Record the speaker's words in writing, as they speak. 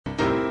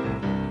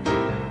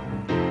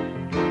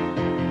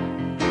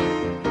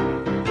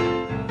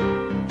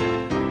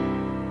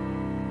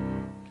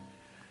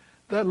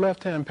That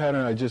left-hand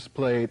pattern I just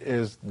played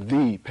is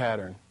the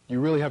pattern. You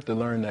really have to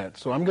learn that.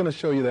 So I'm going to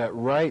show you that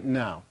right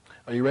now.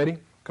 Are you ready?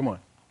 Come on.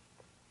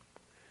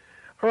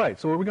 All right,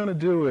 so what we're going to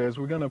do is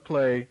we're going to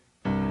play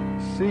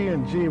C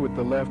and G with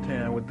the left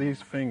hand with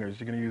these fingers.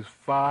 You're going to use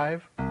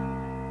 5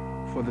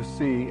 for the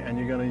C, and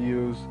you're going to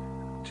use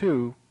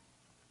 2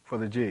 for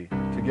the G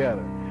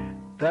together.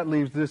 That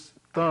leaves this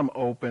thumb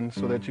open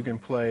so that you can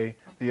play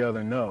the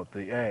other note,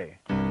 the A.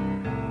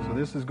 So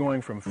this is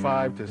going from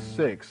 5 to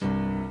 6,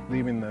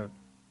 leaving the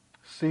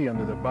C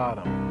under the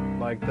bottom,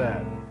 like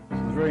that. So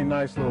it's a very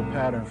nice little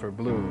pattern for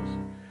blues.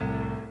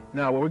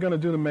 Now what we're going to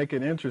do to make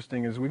it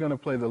interesting is we're going to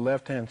play the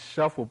left-hand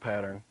shuffle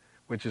pattern,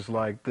 which is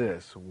like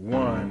this.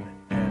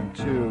 1 and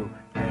 2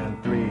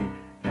 and 3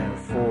 and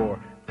 4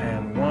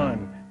 and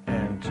 1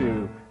 and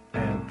 2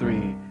 and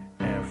 3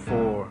 and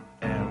 4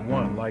 and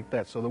 1, like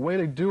that. So the way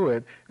to do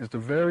it is to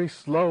very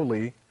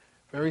slowly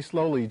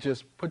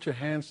just put your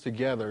hands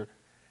together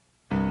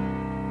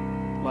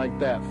like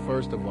that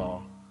first of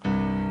all,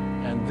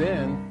 and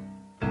then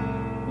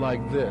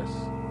like this.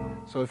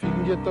 So if you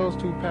can get those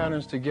two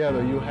patterns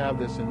together, you'll have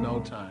this in no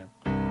time.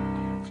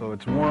 So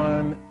it's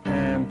 1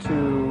 and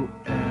 2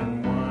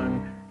 and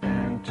 1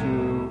 and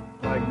 2,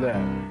 like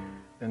that.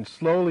 And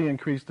slowly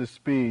increase the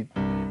speed,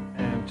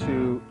 and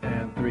 2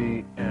 and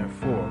 3 and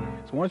 4.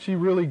 So once you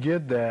really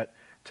get that,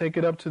 take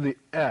it up to the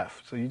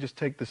F. So you just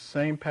take the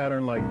same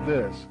pattern like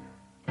this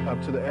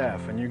up to the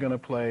F, and you're going to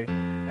play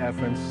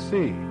F and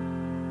C,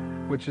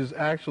 which is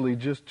actually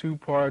just 2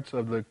 parts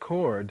of the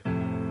chord.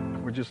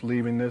 We're just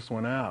leaving this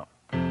one out.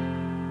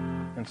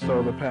 And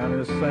so the pattern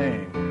is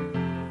saying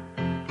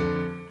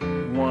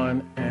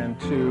 1 and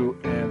 2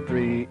 and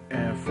 3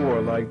 and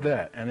 4, like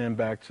that. And then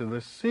back to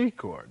the C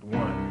chord.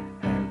 1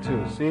 and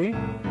 2. See?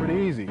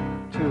 Pretty easy.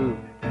 2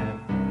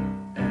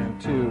 and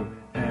 2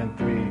 and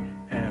 3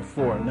 and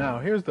 4. Now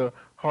here's the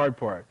hard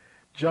part.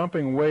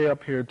 Jumping way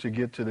up here to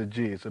get to the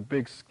G. It's a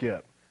big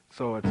skip.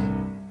 So it's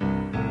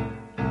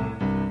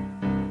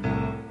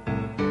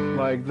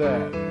like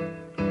that.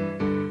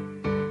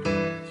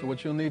 So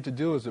what you'll need to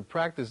do is to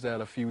practice that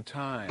a few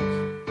times,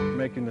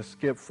 making the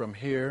skip from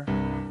here,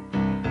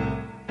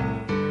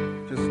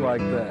 just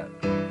like that.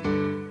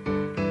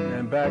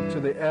 And back to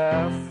the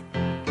F,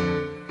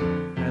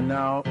 and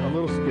now a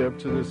little skip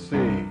to the C,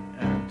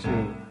 and 2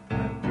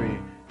 and 3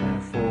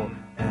 and 4.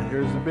 And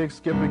here's the big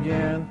skip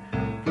again,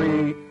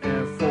 3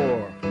 and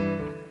 4.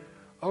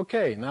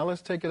 Okay, now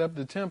let's take it up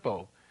the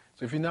tempo.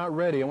 So if you're not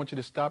ready, I want you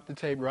to stop the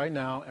tape right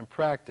now and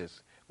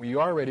practice. When you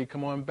are ready,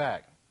 come on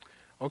back.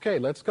 Okay,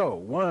 let's go.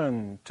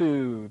 1,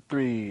 2,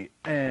 3,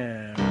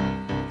 and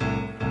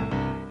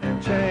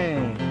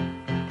change.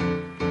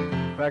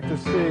 Back to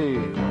C.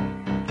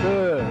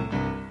 Good.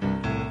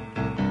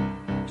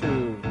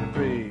 2,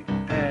 3,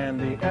 and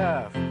the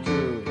F.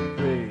 2,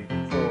 3,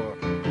 4.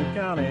 Keep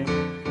counting.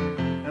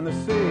 And the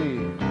C.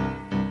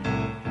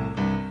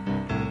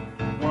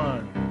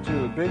 1,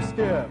 2. Big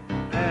skip.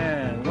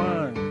 And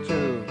 1,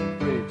 2,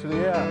 3 to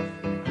the F.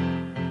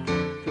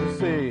 To the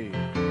C.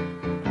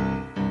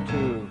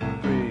 2,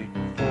 3,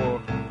 4.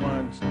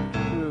 1,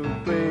 2,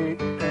 3,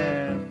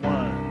 and 1.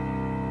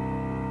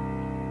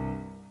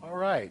 All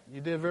right,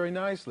 you did very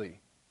nicely.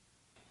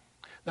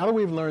 Now that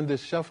we've learned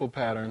this shuffle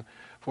pattern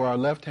for our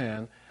left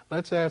hand,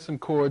 let's add some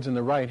chords in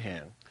the right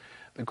hand.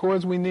 The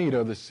chords we need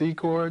are the C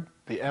chord,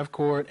 the F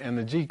chord, and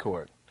the G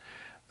chord.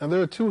 Now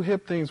there are 2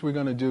 hip things we're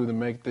going to do to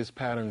make this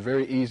pattern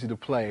very easy to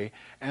play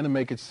and to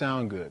make it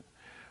sound good.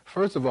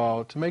 First of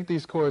all, to make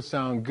these chords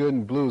sound good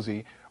and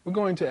bluesy, we're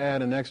going to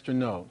add an extra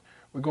note.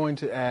 We're going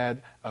to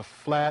add a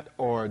flat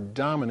or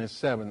dominant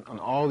 7 on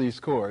all these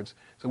chords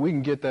so we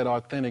can get that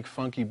authentic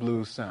funky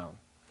blues sound.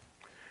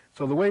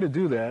 So the way to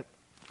do that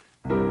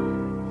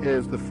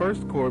is the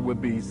first chord would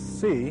be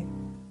C.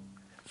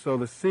 So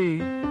the C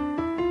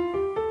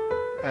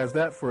has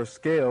that for a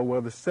scale,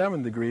 well, the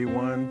 7th degree,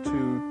 1,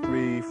 2,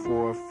 3,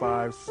 4,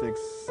 5, 6,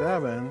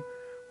 7,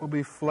 will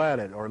be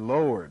flatted or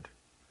lowered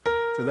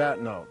to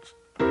that note,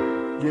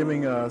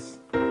 giving us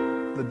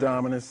the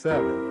dominant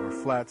 7 or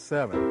flat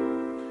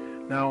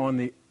 7. Now on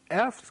the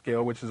F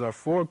scale, which is our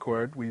 4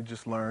 chord we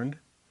just learned,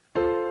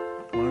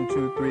 1,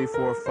 2, 3,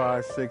 4,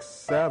 5, 6,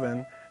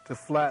 7, to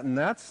flatten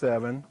that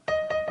 7,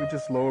 we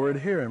just lower it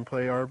here and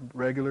play our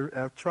regular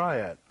F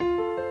triad.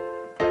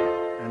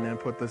 And then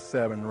put the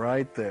 7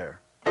 right there.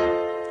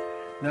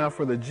 Now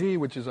for the G,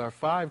 which is our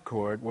 5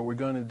 chord, what we're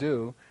going to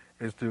do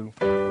is to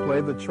play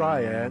the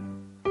triad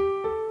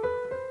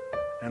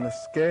and the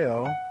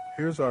scale.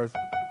 Here's our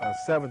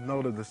 7th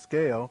note of the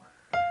scale.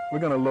 We're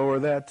going to lower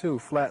that too,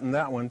 flatten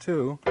that one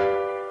too,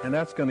 and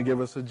that's going to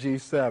give us a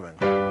G7.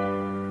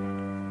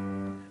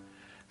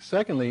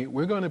 Secondly,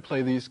 we're going to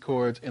play these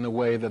chords in a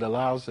way that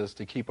allows us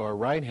to keep our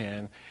right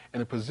hand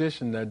in a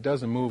position that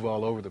doesn't move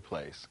all over the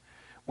place.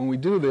 When we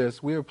do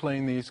this, we are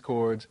playing these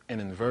chords in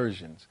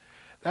inversions.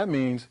 That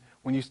means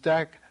when you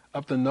stack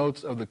up the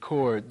notes of the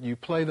chord, you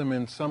play them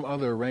in some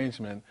other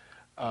arrangement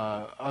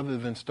other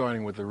than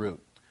starting with the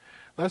root.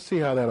 Let's see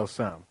how that'll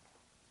sound.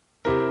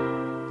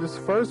 This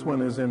first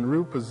one is in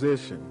root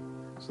position.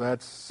 So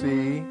that's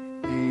C,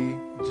 E,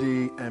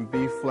 G, and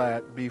B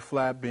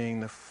flat being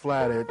the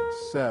flatted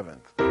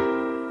 7th.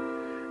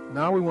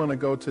 Now we want to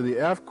go to the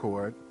F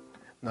chord.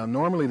 Now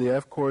normally the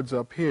F chord's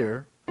up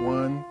here,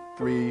 1,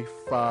 3,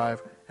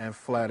 5, and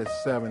flatted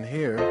 7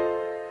 here.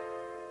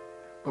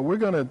 But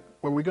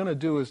what we're gonna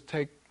do is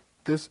take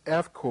this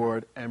F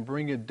chord and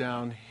bring it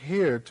down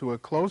here to a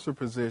closer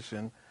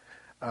position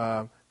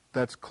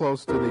that's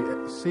close to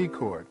the C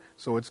chord.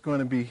 So it's going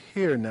to be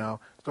here now,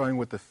 starting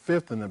with the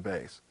 5th in the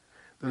bass.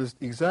 They're the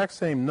exact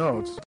same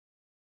notes,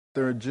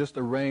 they're just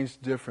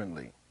arranged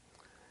differently.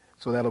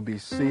 So that'll be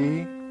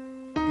C,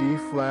 E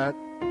flat,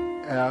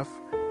 F,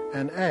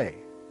 and A.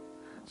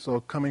 So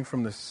coming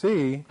from the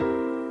C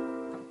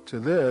to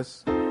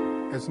this,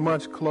 it's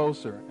much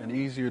closer and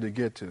easier to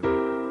get to.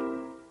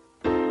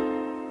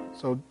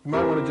 So you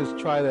might want to just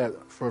try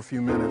that for a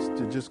few minutes,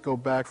 to just go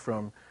back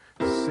from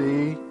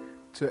C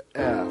to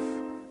F,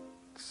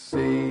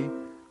 C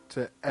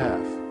to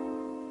F.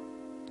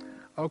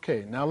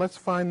 Okay, now let's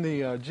find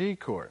the G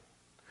chord.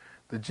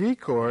 The G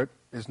chord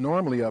is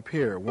normally up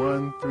here,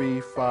 1, 3,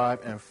 5,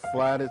 and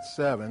flatted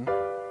 7.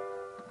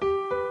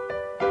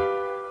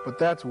 But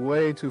that's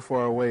way too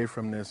far away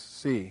from this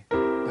C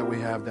that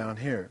we have down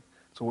here.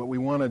 So what we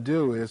want to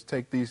do is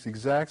take these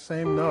exact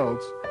same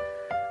notes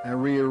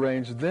and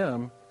rearrange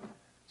them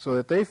so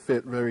that they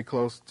fit very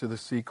close to the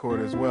C chord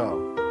as well.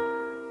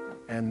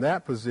 And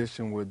that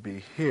position would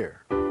be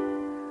here.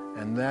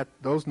 And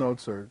those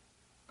notes are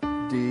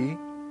D,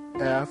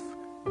 F,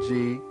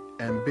 G,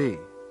 and B.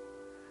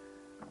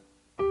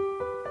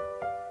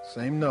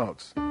 Same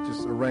notes,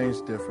 just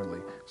arranged differently.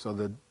 So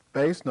the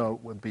bass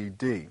note would be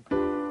D.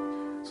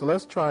 So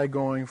let's try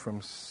going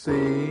from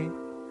C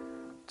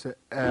to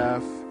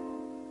F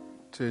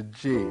to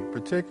G,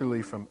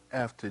 particularly from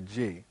F to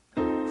G.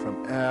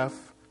 From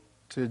F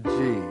to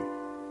G.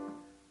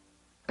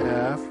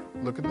 F,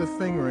 look at the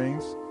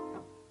fingerings,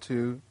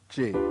 to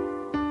G.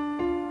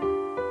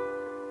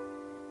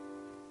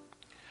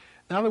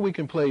 Now that we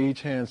can play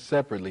each hand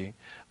separately,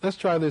 let's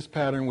try this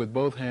pattern with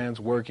both hands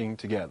working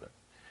together.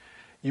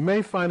 You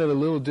may find it a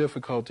little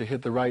difficult to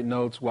hit the right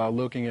notes while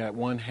looking at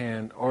one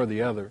hand or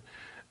the other.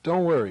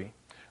 Don't worry.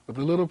 With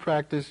a little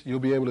practice, you'll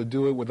be able to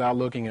do it without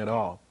looking at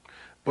all.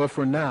 But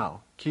for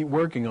now, keep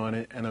working on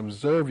it and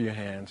observe your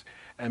hands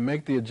and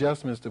make the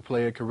adjustments to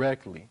play it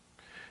correctly.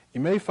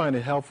 You may find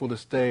it helpful to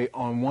stay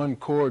on one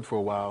chord for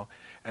a while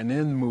and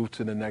then move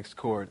to the next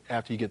chord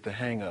after you get the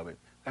hang of it.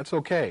 That's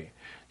okay.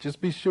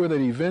 Just be sure that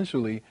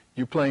eventually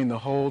you're playing the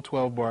whole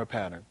 12-bar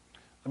pattern.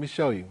 Let me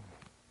show you.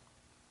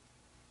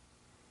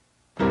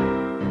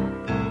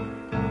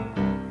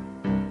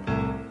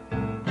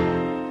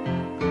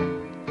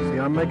 See,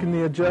 I'm making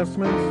the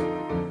adjustments.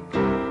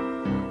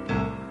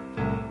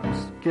 I'm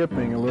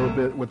skipping a little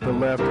bit with the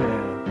left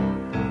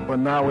hand, but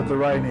not with the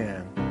right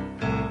hand.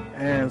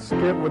 And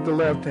skip with the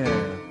left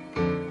hand.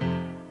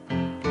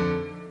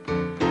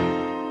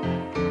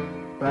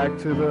 Back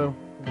to the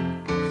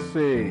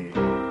C.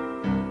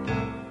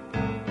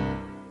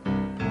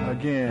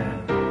 Again.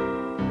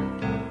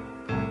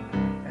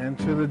 And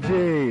to the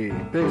G.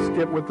 Big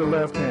skip with the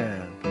left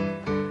hand.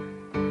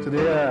 To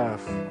the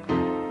F.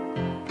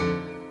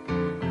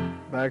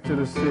 Back to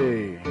the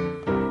C.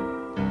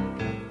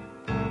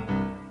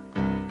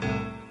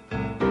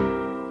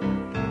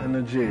 And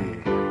the G.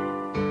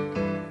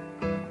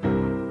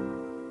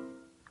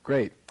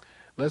 Great.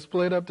 Let's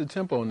play it up to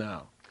tempo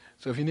now.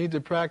 So if you need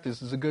to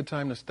practice, it's a good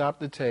time to stop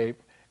the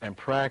tape and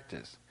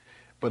practice.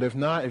 But if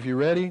not, if you're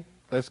ready,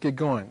 let's get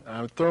going.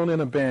 I've thrown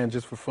in a band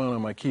just for fun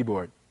on my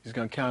keyboard. He's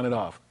going to count it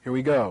off. Here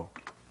we go.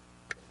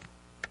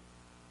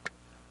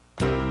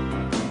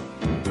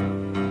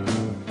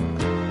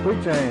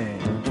 Quick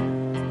change.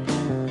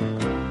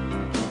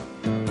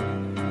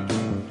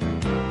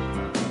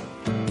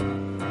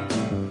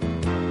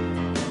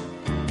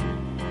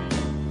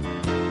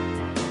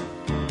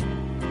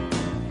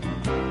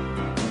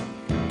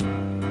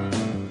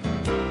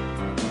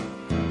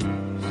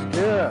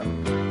 Skip.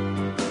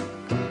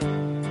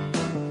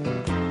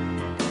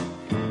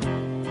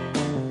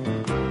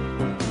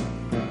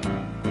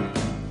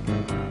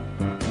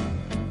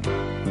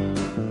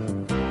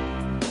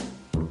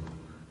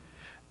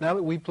 Now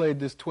that we played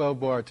this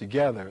 12-bar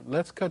together,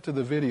 let's cut to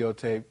the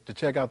videotape to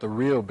check out the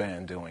real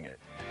band doing it.